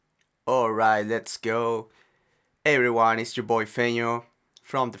Alright, let's go. Hey everyone, it's your boy Feño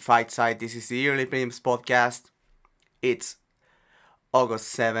from the Fight Side. This is the Yearly Prelims podcast. It's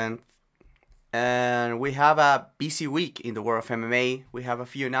August 7th, and we have a busy week in the world of MMA. We have a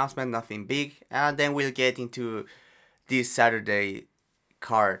few announcements, nothing big, and then we'll get into this Saturday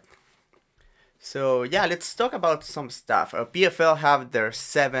card. So yeah, let's talk about some stuff. PFL have their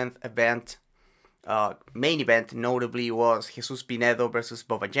 7th event. Main event notably was Jesus Pinedo versus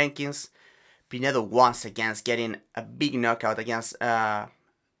Boba Jenkins. Pinedo once again getting a big knockout against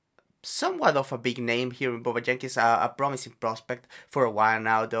somewhat of a big name here in Boba Jenkins, a promising prospect for a while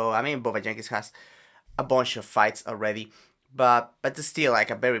now though. I mean, Boba Jenkins has a bunch of fights already, but still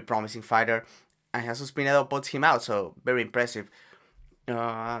like a very promising fighter, and Jesus Pinedo puts him out, so very impressive.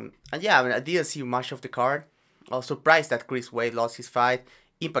 And yeah, I didn't see much of the card. I was surprised that Chris Wade lost his fight.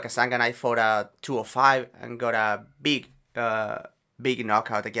 Impa Kasanganay fought at 205 and got a big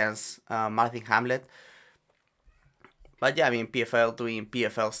knockout against Martin Hamlet. But yeah, I mean, PFL doing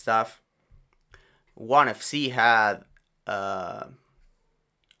PFL stuff. ONE FC had a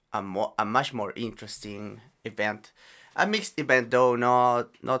much more interesting event. A mixed event though,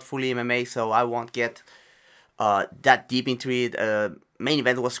 not fully MMA, so I won't get that deep into it. Main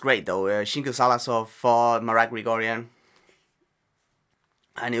event was great though. Shingo Salasov fought Marat Grigorian,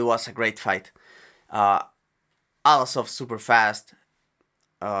 and it was a great fight. Alasov super fast,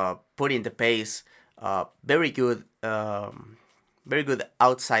 putting the pace, very good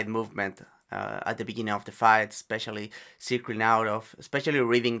outside movement at the beginning of the fight, especially circling especially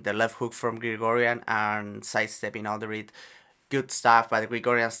reading the left hook from Grigorian and sidestepping under it. Good stuff, but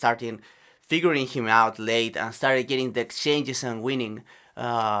Grigorian starting figuring him out late and started getting the exchanges and winning.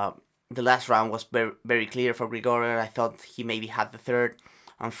 The last round was very, very clear for Grigorian. I thought he maybe had the third,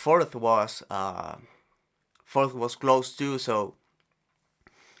 and fourth was close too. So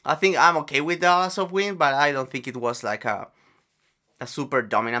I think I'm okay with the Alasov win, but I don't think it was like a super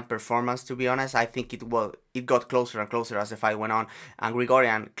dominant performance, to be honest. I think it got closer and closer as the fight went on, and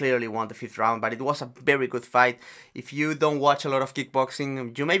Grigorian clearly won the 5th round, but it was a very good fight. If you don't watch a lot of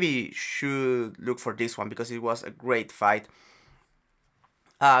kickboxing, you maybe should look for this one, because it was a great fight.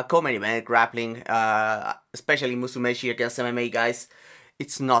 Co-main event, grappling, especially Musumeshi against MMA guys,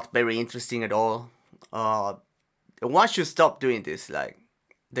 it's not very interesting at all. One should stop doing this, like,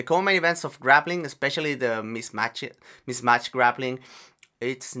 the co-main events of grappling, especially the mismatch grappling,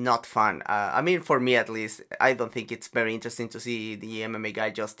 it's not fun. I mean, for me at least, I don't think it's very interesting to see the MMA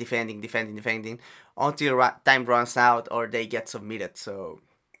guy just defending until time runs out or they get submitted. So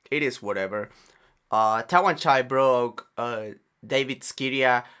it is whatever. Tawan Chai broke David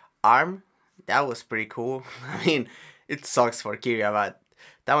Skiria arm. That was pretty cool. I mean, it sucks for Kiria, but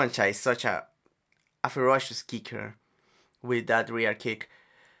Tawan Chai is such a ferocious kicker with that rear kick.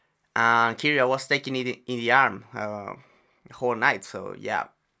 And Kiria was taking it in the arm the whole night, so yeah.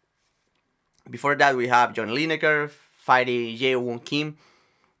 Before that, we have John Lineker fighting Jae-Won Kim.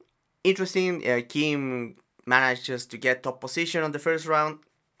 Interesting, Kim manages to get top position on the first round.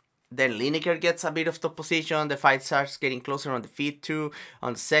 Then Lineker gets a bit of top position. The fight starts getting closer on the feet too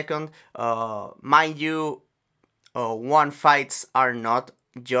on the second. Mind you, ONE fights are not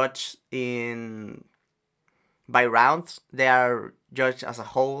judged by rounds. They are judged as a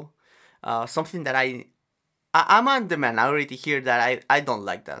whole. Something that I'm on the minority here, that I don't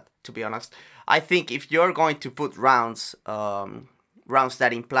like that, to be honest. I think if you're going to put rounds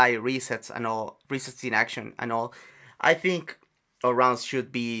that imply resets in action and all, I think rounds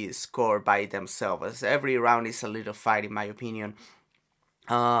should be scored by themselves. Every round is a little fight, in my opinion.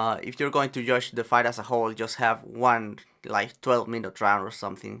 If you're going to judge the fight as a whole, just have one like 12-minute round or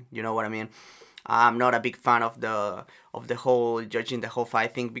something. You know what I mean? I'm not a big fan of the whole judging the whole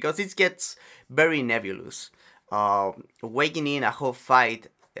fight thing, because it gets very nebulous. Weighing in a whole fight,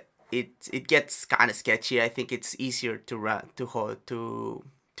 it gets kind of sketchy. I think it's easier to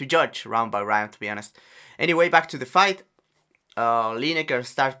judge round by round, to be honest. Anyway, back to the fight. Lineker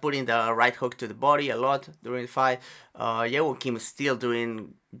starts putting the right hook to the body a lot during the fight. Jae-Won Kim is still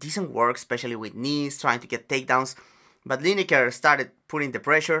doing decent work, especially with knees, trying to get takedowns. But Lineker started putting the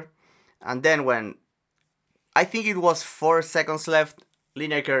pressure. And then when I think it was 4 seconds left,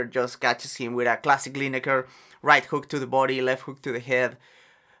 Lineker just catches him with a classic Lineker, right hook to the body, left hook to the head,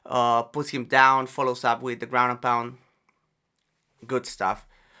 puts him down, follows up with the ground and pound. Good stuff.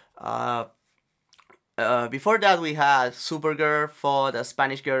 Before that, we had Supergirl fought a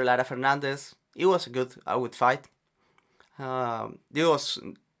Spanish girl, Lara Fernandez. It was a good fight. It was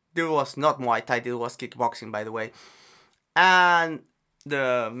not Muay Thai, it was kickboxing, by the way. And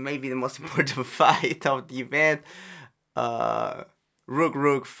maybe the most important fight of the event,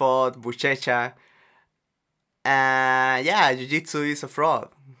 Rook fought Buchecha. And yeah, Jiu-Jitsu is a fraud.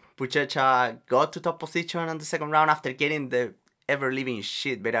 Buchecha got to top position on the second round after getting the ever-living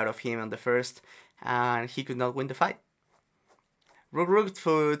shit beat out of him on the first, and he could not win the fight. Rook,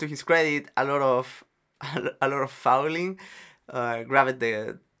 to his credit, a lot of fouling, grabbed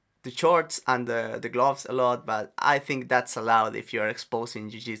the shorts and the gloves a lot, but I think that's allowed if you're exposing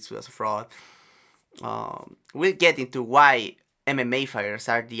Jiu-Jitsu as a fraud. We'll get into why MMA fighters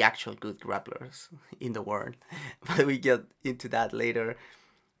are the actual good grapplers in the world, but we get into that later.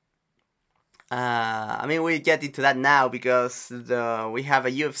 We get into that now because we have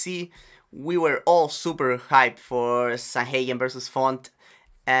a UFC. We were all super hyped for Sandhagen versus Font,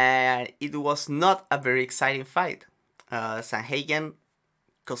 and it was not a very exciting fight. Sandhagen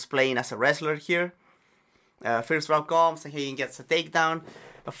cosplaying as a wrestler here. First round comes, Sandhagen gets a takedown.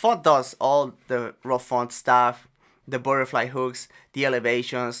 Font does all the raw Font stuff, the butterfly hooks, the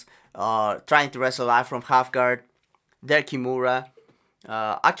elevations, trying to wrestle out from half guard. Their Kimura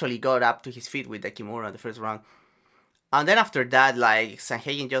actually got up to his feet with the Kimura in the first round. And then after that, like,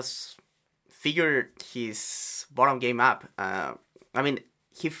 Sandhagen just figured his bottom game up.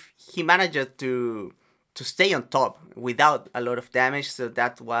 He managed to stay on top without a lot of damage, so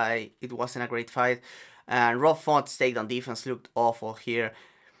that's why it wasn't a great fight. And Rob Font's takedown defense looked awful here.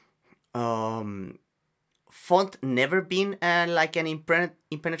 Font never been like an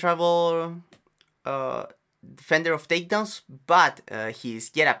impenetrable defender of takedowns, but his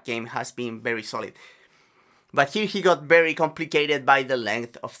get-up game has been very solid. But here he got very complicated by the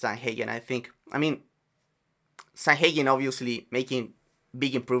length of Sandhagen, I think. Sandhagen obviously making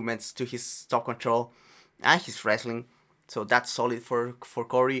big improvements to his top control and his wrestling, so that's solid for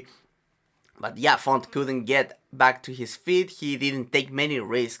Corey. But yeah, Font couldn't get back to his feet. He didn't take many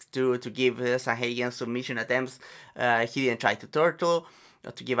risks to give Sandhagen submission attempts. He didn't try to turtle,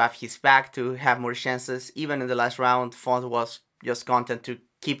 to give up his back to have more chances. Even in the last round, Font was just content to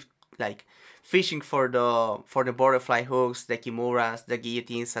keep like fishing for the butterfly hooks, the Kimuras, the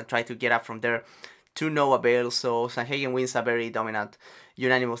guillotines, and try to get up from there, to no avail. So Sandhagen wins a very dominant,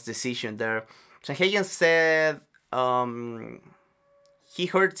 unanimous decision there. Sandhagen said he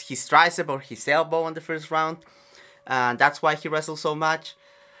hurt his tricep or his elbow in the first round, and that's why he wrestled so much.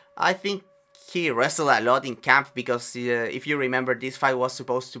 I think he wrestled a lot in camp because if you remember, this fight was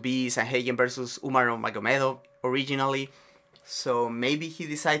supposed to be Sandhagen versus Umar Magomedov originally. So maybe he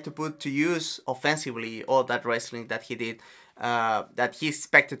decided to put to use offensively all that wrestling that he did, that he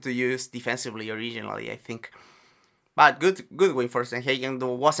expected to use defensively originally, I think. But good win for Sandhagen. It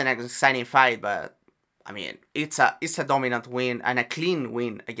wasn't an exciting fight, but it's a dominant win and a clean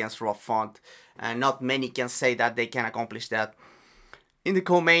win against Rob Font, and not many can say that they can accomplish that. In the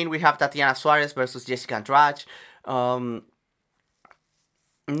co-main, we have Tatiana Suarez versus Jessica Andrade.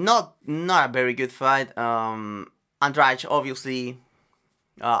 Not a very good fight. Andrade obviously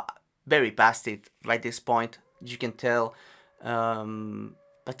very past it by this point, you can tell.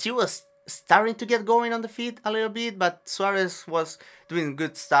 But she was starting to get going on the feet a little bit, but Suarez was doing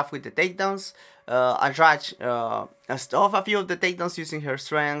good stuff with the takedowns. Andrade stopped a few of the takedowns using her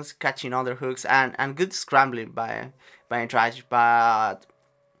strengths, catching underhooks, and good scrambling by Andrade. But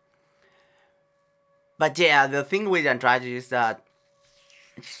yeah, the thing with Andrade is that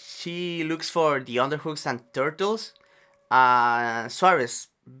she looks for the underhooks and turtles. Suarez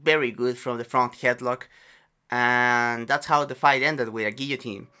very good from the front headlock, and that's how the fight ended, with a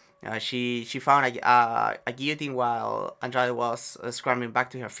guillotine. She found a guillotine while Andrade was scrambling back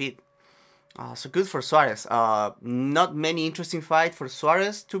to her feet. So good for Suarez. Not many interesting fight for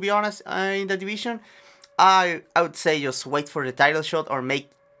Suarez, to be honest, in the division. I would say just wait for the title shot or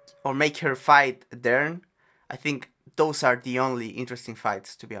make her fight Dern. I think those are the only interesting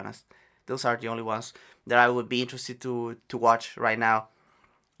fights, to be honest. Those are the only ones that I would be interested to watch right now.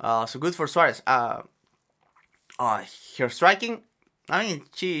 So good for Suarez. Her striking,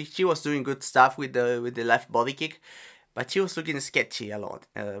 she was doing good stuff with the left body kick, but she was looking sketchy a lot.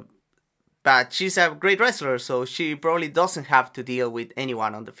 But she's a great wrestler, so she probably doesn't have to deal with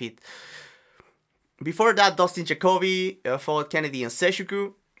anyone on the feet. Before that, Dustin Jacoby fought Kennedy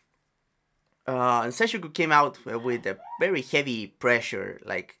Nzechukwu. Nzechukwu came out with a very heavy pressure,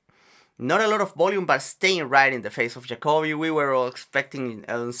 like not a lot of volume, but staying right in the face of Jacoby. We were all expecting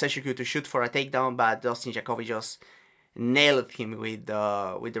Nzechukwu to shoot for a takedown, but Dustin Jacoby just nailed him with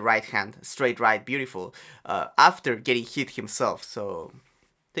the right hand, straight right, beautiful, after getting hit himself. So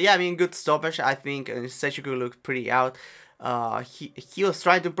yeah, good stoppage. I think Nzechukwu looked pretty out. He was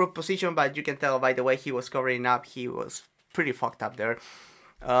trying to improve position, but you can tell by the way he was covering up, he was pretty fucked up there.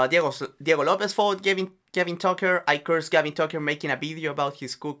 Diego Lopez fought Gavin Tucker. I cursed Gavin Tucker making a video about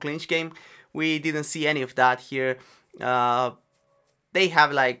his cool clinch game. We didn't see any of that here. They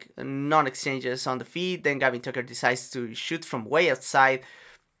have like non-exchanges on the feet. Then Gavin Tucker decides to shoot from way outside.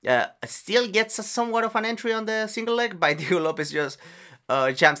 Still gets a somewhat of an entry on the single leg, but Diego Lopez just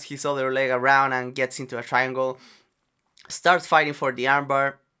jumps his other leg around and gets into a triangle. Starts fighting for the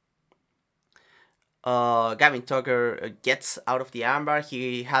armbar. Gavin Tucker gets out of the armbar.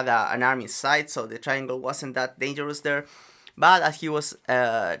 He had an arm inside, so the triangle wasn't that dangerous there. But as he was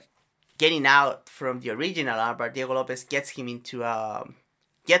getting out from the original armbar, Diego Lopez gets him into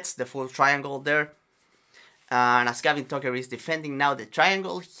gets the full triangle there. And as Gavin Tucker is defending now the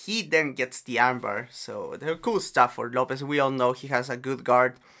triangle, he then gets the armbar. So they're cool stuff for Lopez. We all know he has a good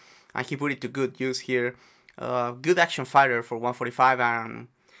guard, and he put it to good use here. Good action fighter for 145, and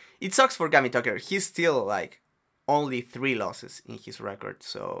it sucks for Gavin Tucker. He's still like only 3 losses in his record.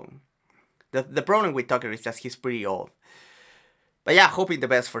 So the problem with Tucker is that he's pretty old. But yeah, hoping the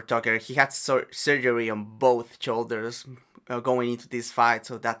best for Tucker. He had surgery on both shoulders going into this fight,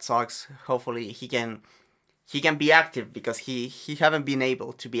 so that sucks. Hopefully he can be active, because he haven't been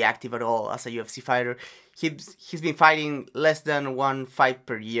able to be active at all as a UFC fighter. He's been fighting less than 1 fight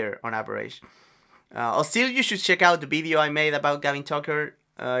per year on average. Still, you should check out the video I made about Gavin Tucker.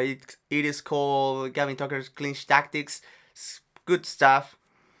 It is called Gavin Tucker's Clinch Tactics. It's good stuff.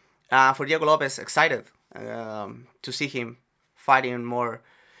 For Diego Lopez, excited to see him fighting more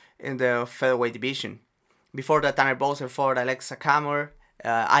in the featherweight division. Before that, Tanner Bowser fought Alexa Kammer.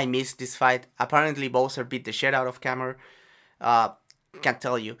 I missed this fight. Apparently, Bowser beat the shit out of Kammer. Can't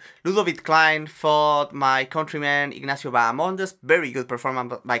tell you. Ludovic Klein fought my countryman Ignacio Bahamondes. Very good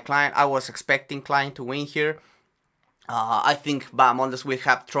performance by Klein. I was expecting Klein to win here. I think Bahamondes will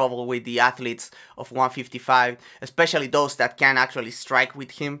have trouble with the athletes of 155, especially those that can actually strike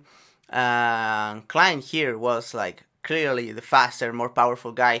with him. Klein here was like clearly the faster, more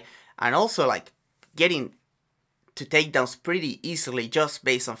powerful guy, and also like getting to takedowns pretty easily just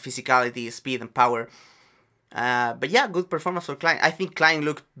based on physicality, speed, and power. But yeah, good performance for Klein. I think Klein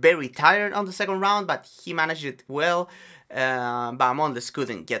looked very tired on the second round, but he managed it well. Bahamondes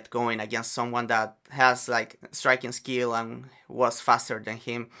couldn't get going against someone that has like striking skill and was faster than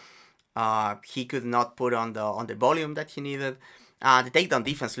him. He could not put on the volume that he needed. The takedown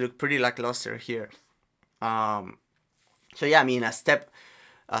defense looked pretty lackluster here. So yeah, I mean a step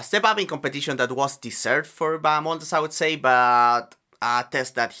up in competition that was deserved for Bahamondes, I would say, but a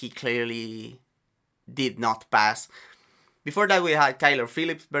test that he clearly did not pass. Before that, we had Kyler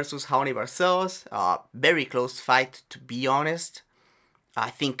Phillips versus Raoni Barcelos. Very close fight, to be honest.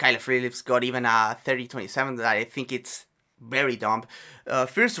 I think Kyler Phillips got even a 30-27 that I think it's very dumb.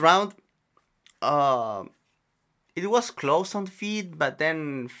 First round, it was close on the feet, but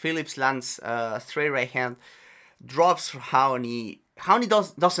then Phillips lands a straight right hand, drops Raoni. Raoni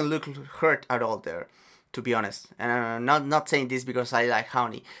doesn't look hurt at all there, to be honest. And I'm not saying this because I like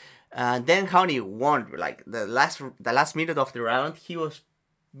Raoni. Then Raoni won, like the last minute of the round. He was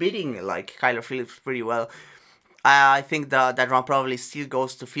beating like Kyler Phillips pretty well. I think that round probably still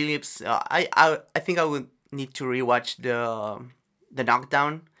goes to Phillips. I think I would need to rewatch the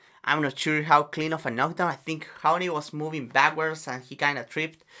knockdown. I'm not sure how clean of a knockdown. I think Raoni was moving backwards and he kind of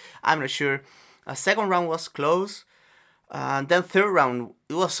tripped. I'm not sure. Second round was close. And then third round,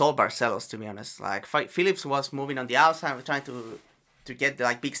 it was all Barcelos, to be honest. Like Phillips was moving on the outside, trying to get the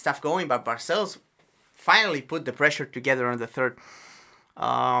like big stuff going, but Barcelos finally put the pressure together on the third.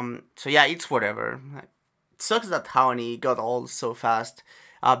 So yeah, it's whatever. It sucks that Raoni got old so fast.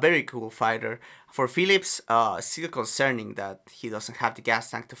 Very cool fighter. For Phillips, still concerning that he doesn't have the gas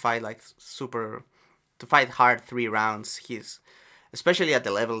tank to fight hard 3 rounds. He's especially at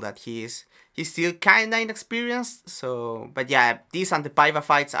the level that he is. He's still kinda inexperienced. So, but yeah, these and the Paiva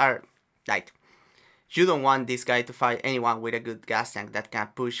fights are like, you don't want this guy to fight anyone with a good gas tank that can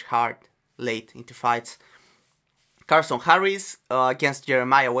push hard late into fights. Carson Harris against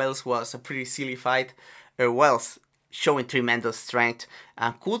Jeremiah Wells was a pretty silly fight. Wells showing tremendous strength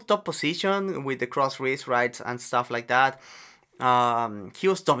and cool top position with the cross wrist rights and stuff like that. He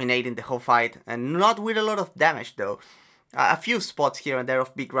was dominating the whole fight and not with a lot of damage though. A few spots here and there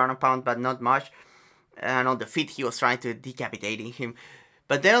of big ground and pound, but not much. And on the feet, he was trying to decapitating him.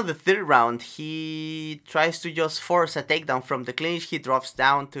 But then on the third round, he tries to just force a takedown from the clinch. He drops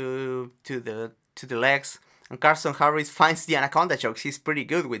down to the legs, and Carson Harris finds the anaconda chokes. He's pretty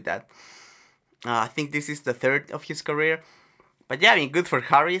good with that. I think this is the third of his career. But yeah, I mean, good for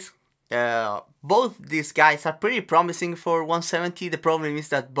Harris. Both these guys are pretty promising for 170. The problem is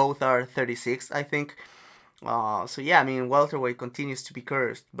that both are 36, I think. So yeah, I mean, welterweight continues to be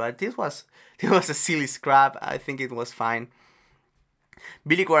cursed, but this was a silly scrap. I think it was fine.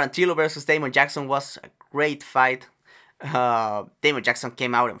 Billy Quarantillo versus Damon Jackson was a great fight. Damon Jackson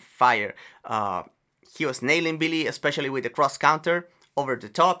came out on fire. He was nailing Billy, especially with the cross counter over the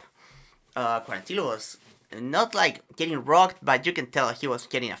top. Quarantillo was not like getting rocked, but you can tell he was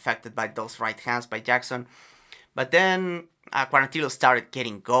getting affected by those right hands by Jackson. But then Quarantillo started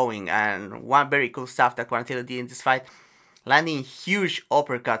getting going, and one very cool stuff that Quarantillo did in this fight, landing huge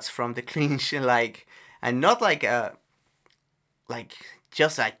uppercuts from the clinch, and not like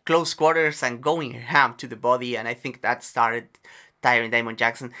just like close quarters and going ham to the body, and I think that started tiring Damon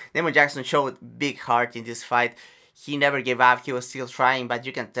Jackson. Damon Jackson showed big heart in this fight. He never gave up. He was still trying, but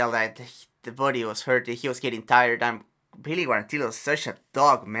you can tell that the body was hurt. He was getting tired. And Billy Quarantillo is such a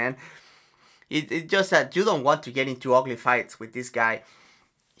dog, man. It's just that you don't want to get into ugly fights with this guy.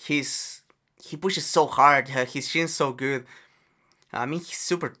 He pushes so hard. His chin's so good. I mean, he's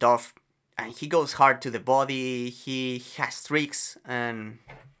super tough, and he goes hard to the body. He has tricks, and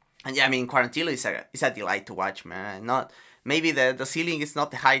yeah, I mean, Quarantillo is a delight to watch, man. Not maybe the ceiling is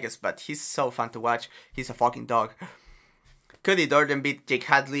not the highest, but he's so fun to watch. He's a fucking dog. Cody Durden beat Jake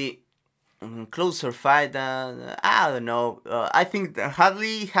Hadley. Closer fight. I don't know. I think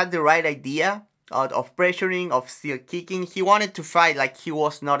Hadley had the right idea of pressuring, of still kicking. He wanted to fight like he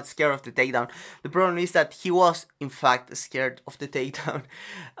was not scared of the takedown. The problem is that he was, in fact, scared of the takedown.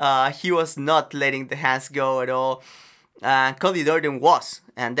 He was not letting the hands go at all. Cody Durden was.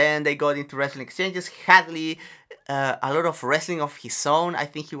 And then they got into wrestling exchanges. Hadley, a lot of wrestling of his own. I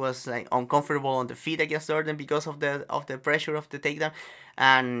think he was like uncomfortable on the feet against Durden because of the pressure of the takedown.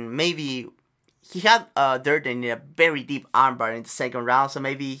 And maybe he had Durden in a very deep armbar in the second round, so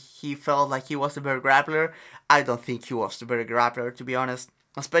maybe he felt like he was the better grappler. I don't think he was the better grappler, to be honest.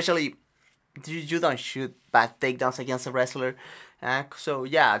 Especially, you don't shoot bad takedowns against a wrestler. So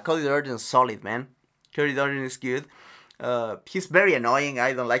yeah, Cody Durden is solid, man. Cody Durden is good. He's very annoying.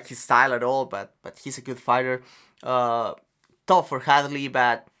 I don't like his style at all, but he's a good fighter. Tough for Hadley,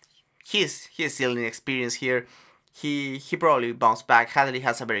 but he's still inexperienced here. He probably bounced back. Hadley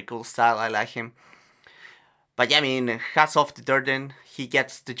has a very cool style. I like him. But yeah, I mean, hats off to Durden. He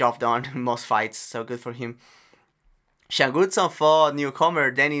gets the job done in most fights, so good for him. Sean Woodson fought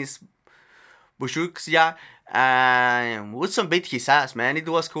newcomer Denis Bushuksia, and Woodson beat his ass, man. It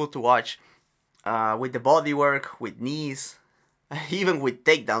was cool to watch. With the body work, with knees, even with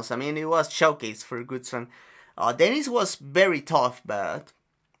takedowns. I mean, it was showcase for Woodson. Dennis was very tough, but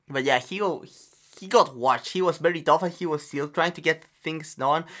yeah, he got watched. He was very tough, and he was still trying to get things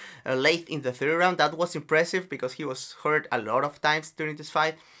done late in the third round. That was impressive because he was hurt a lot of times during this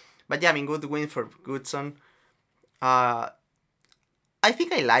fight. But yeah, I mean, good win for Woodson. I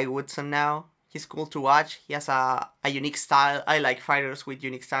think I like Woodson now. He's cool to watch. He has a unique style. I like fighters with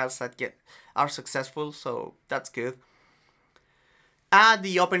unique styles that are successful, so that's good. And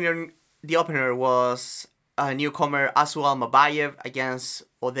the opener was a newcomer Asu Almabayev against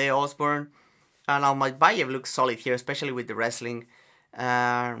Ode Osborne. And Almabayev looks solid here, especially with the wrestling.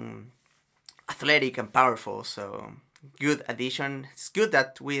 Athletic and powerful, so good addition. It's good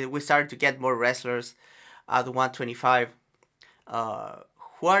that we started to get more wrestlers at 125.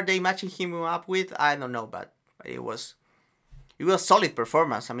 Who are they matching him up with? I don't know, but it was solid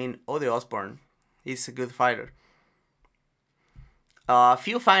performance. I mean, Ode Osborne is a good fighter. A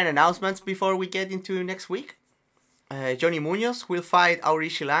few fine announcements before we get into next week. Johnny Munoz will fight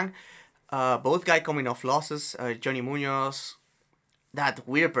Aurishi Lang. Both guys coming off losses. Johnny Munoz, that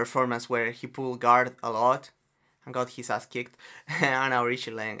weird performance where he pulled guard a lot and got his ass kicked. And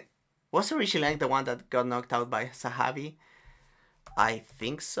Aurishi Lang. Was Aurishi Lang the one that got knocked out by Zahavi? I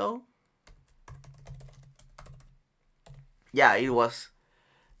think so. Yeah, it was.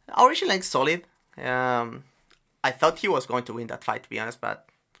 Aurishi Lang's solid. I thought he was going to win that fight, to be honest, but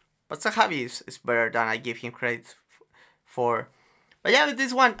Zahavi is better than I give him credit for. But yeah, with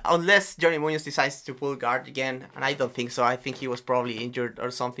this one, unless Johnny Munoz decides to pull guard again, and I don't think so. I think he was probably injured or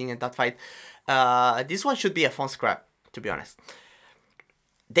something in that fight. This one should be a fun scrap, to be honest.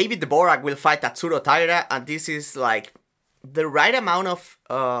 David Dvorak will fight Tatsuro Taira, and this is like the right amount of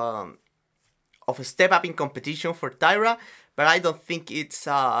a step up in competition for Taira, but I don't think it's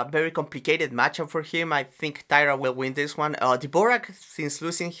a very complicated matchup for him. I think Taira will win this one. Dvorak, since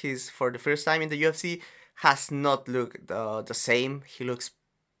losing for the first time in the UFC, has not looked the same. He looks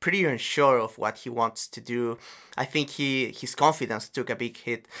pretty unsure of what he wants to do. I think his confidence took a big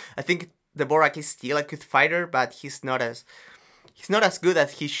hit. I think Dvorak is still a good fighter, but he's not as good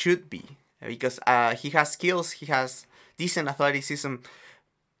as he should be, because he has skills, he has decent athleticism,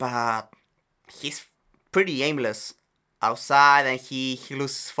 but his pretty aimless outside, and he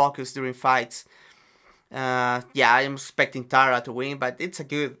loses focus during fights. Yeah, I'm expecting Tara to win, but it's a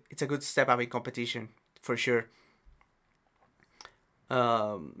good step up in competition for sure.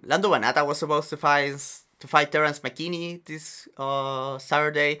 Lando Banata was supposed to fight Terrence McKinney this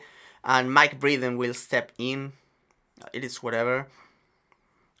Saturday, and Mike Breeden will step in. It is whatever.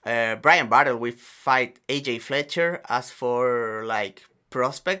 Brian Battle will fight AJ Fletcher. As for like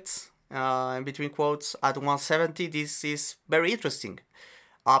prospects, in between quotes, at 170, this is very interesting.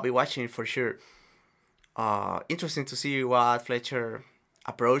 I'll be watching it for sure. Interesting to see what Fletcher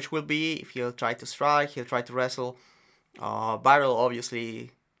approach will be. If he'll try to strike, he'll try to wrestle. Battle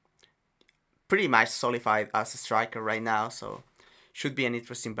obviously pretty much solidified as a striker right now, so should be an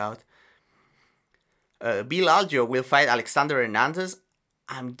interesting bout. Bill Algeo will fight Alexander Hernandez.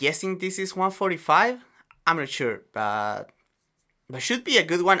 I'm guessing this is 145. I'm not sure, but should be a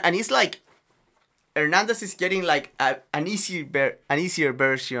good one. And it's like Hernandez is getting like an easier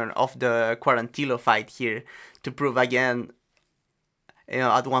version of the Quarantillo fight here to prove again,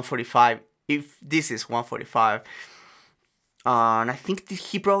 at 145. If this is 145, and I think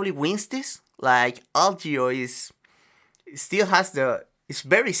he probably wins this. Like Algeo still has it's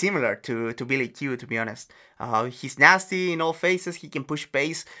very similar to Billy Q, to be honest. He's nasty in all phases. He can push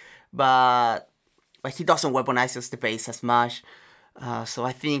pace, but he doesn't weaponize the pace as much. So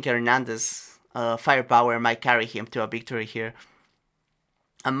I think Hernandez firepower might carry him to a victory here.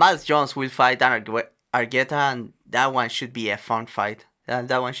 And Miles Jones will fight Dan Argueta, and that one should be a fun fight.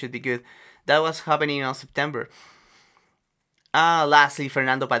 That one should be good. That was happening in September. Lastly,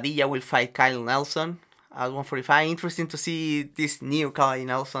 Fernando Padilla will fight Kyle Nelson at 145. Interesting to see this new Kyle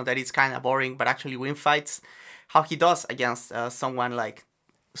Nelson that is kind of boring, but actually win fights. How he does against someone like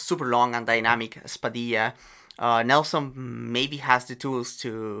super long and dynamic as Padilla. Nelson maybe has the tools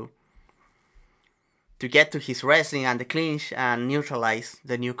to get to his wrestling and the clinch and neutralize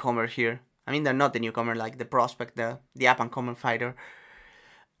the newcomer here. I mean, they're not the newcomer, like the prospect, the up-and-coming fighter.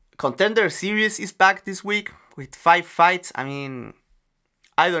 Contender Series is back this week with 5 fights. I mean,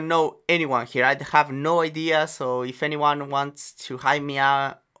 I don't know anyone here. I have no idea. So if anyone wants to hype me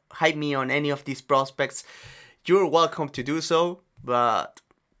on any of these prospects, you're welcome to do so. But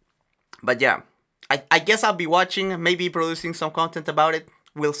yeah, I guess I'll be watching, maybe producing some content about it.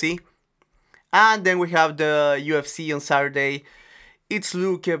 We'll see. And then we have the UFC on Saturday. It's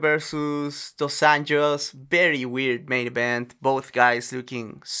Luque versus Dos Anjos. Very weird main event. Both guys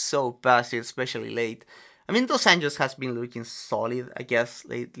looking so passive, especially late. I mean, Dos Anjos has been looking solid, I guess,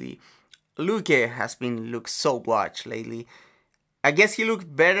 lately. Luque has been looked so watched lately. I guess he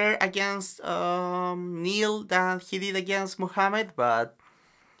looked better against Neil than he did against Muhammad, but...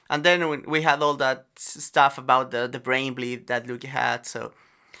 And then we had all that stuff about the brain bleed that Luque had, so...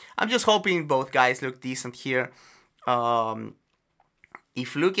 I'm just hoping both guys look decent here.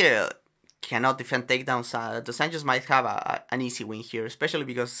 If Luque cannot defend takedowns, Dos Anjos might have an easy win here, especially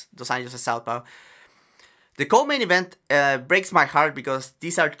because Dos Anjos is southpaw. The co-main event breaks my heart because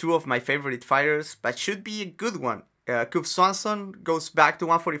these are 2 of my favorite fighters, but should be a good one. Cub Swanson goes back to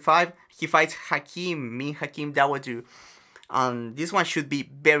 145. He fights Hakeem Dawodu. This one should be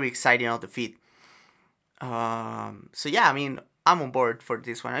very exciting on the feet. So yeah, I mean, I'm on board for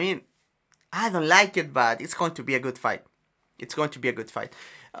this one. I mean, I don't like it, but it's going to be a good fight.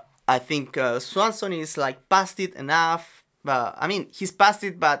 I think Swanson is like past it enough. But I mean, he's past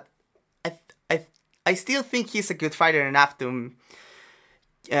it, but I still think he's a good fighter enough to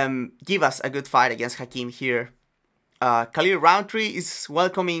give us a good fight against Hakeem here. Khalil Roundtree is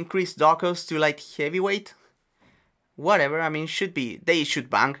welcoming Chris Dawkins to light heavyweight. Whatever, I mean, they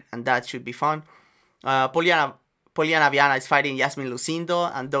should bang, and that should be fun. Poliana Viana is fighting Yasmin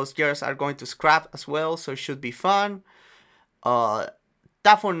Lucindo, and those girls are going to scrap as well, so it should be fun.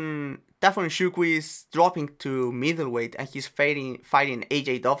 Tafon Shukwi is dropping to middleweight, and he's fighting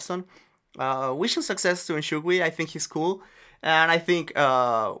AJ Dobson. Wishing success to Nshukwi. I think he's cool, and I think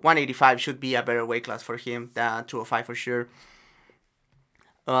 185 should be a better weight class for him than 205 for sure.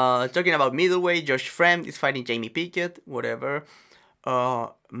 Talking about middleweight, Josh Fremd is fighting Jamie Pickett, whatever.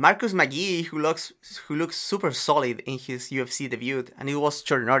 Marcus McGee, who looks super solid in his UFC debut, and it was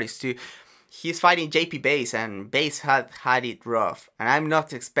short notice too. He's fighting JP Bass, and Bass had it rough, and I'm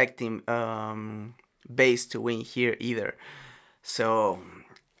not expecting Bass to win here either. So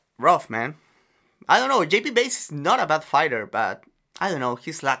rough, man. I don't know. JP Bass is not a bad fighter, but I don't know.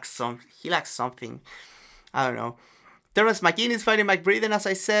 He lacks something. I don't know. Terrence McKinney is fighting Mike Breeden, as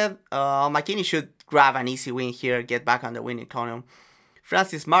I said. McKinney should grab an easy win here, get back on the winning column.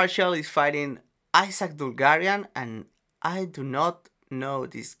 Francis Marshall is fighting Isaac Dulgarian, and I do not know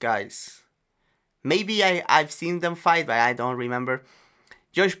these guys. Maybe I've seen them fight, but I don't remember.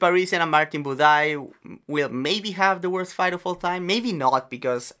 Josh Parisian and Martin Budai will maybe have the worst fight of all time. Maybe not,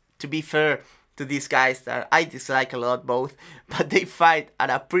 because to be fair to these guys that I dislike a lot both, but they fight at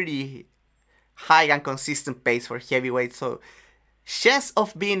a pretty high and consistent pace for heavyweight, so chance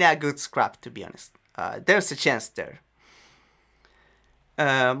of being a good scrap, to be honest. There's a chance there.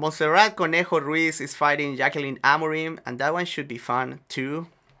 Montserrat Conejo Ruiz is fighting Jacqueline Amorim, and that one should be fun too.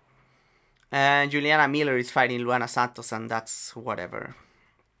 And Juliana Miller is fighting Luana Santos, and that's whatever.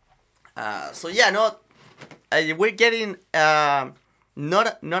 So yeah, we're getting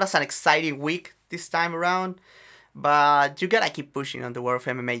not as an exciting week this time around, but you gotta keep pushing on the world of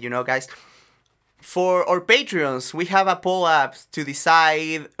MMA, guys. For our Patreons, we have a poll up to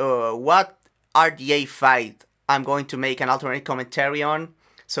decide what RDA fight I'm going to make an alternate commentary on.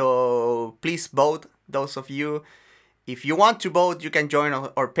 So please vote, those of you. If you want to vote, you can join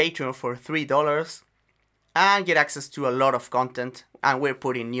our Patreon for $3 and get access to a lot of content. And we're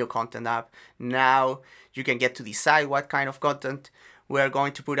putting new content up. Now you can get to decide what kind of content we're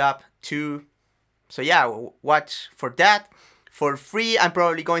going to put up too. So yeah, watch for that. For free, I'm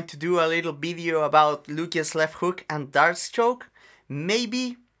probably going to do a little video about Lucas left hook and dart stroke.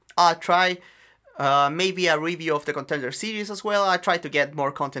 Maybe I'll try maybe a review of the Contender series as well. I try to get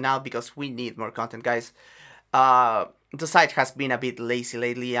more content out because we need more content, guys. The site has been a bit lazy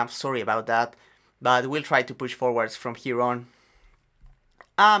lately. I'm sorry about that, but we'll try to push forwards from here on.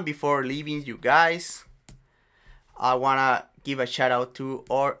 And before leaving you guys, I wanna give a shout out to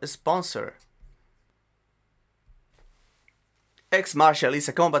our sponsor. X-Martial is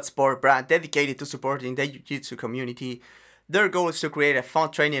a combat sport brand dedicated to supporting the Jiu-Jitsu community. Their goal is to create a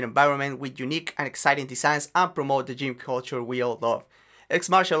fun training environment with unique and exciting designs and promote the gym culture we all love.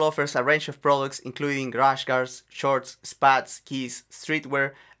 X-Martial offers a range of products including rash guards, shorts, spats, keys,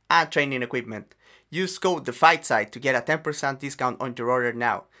 streetwear, and training equipment. Use code TheFightSide to get a 10% discount on your order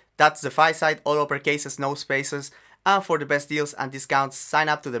now. That's TheFightSide, all uppercases, no spaces. And for the best deals and discounts, sign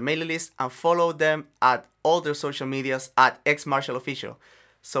up to the mailing list and follow them at all their social medias at X-Martial Official.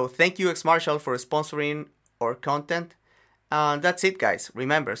 So thank you, X-Martial, for sponsoring our content. And that's it, guys.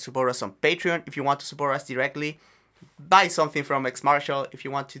 Remember, support us on Patreon if you want to support us directly. Buy something from X-Martial if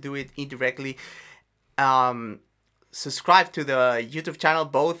you want to do it indirectly. Subscribe to the YouTube channel,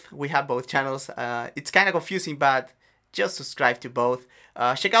 both. We have both channels. It's kind of confusing, but just subscribe to both.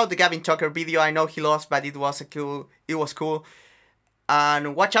 Check out the Gavin Tucker video. I know he lost, but it was cool.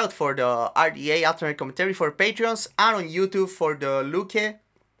 And watch out for the RDA alternate commentary for Patreons, and on YouTube for the Luque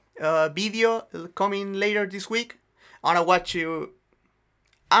video coming later this week. I'm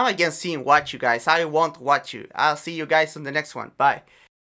against seeing watch you guys. I won't watch you. I'll see you guys on the next one. Bye.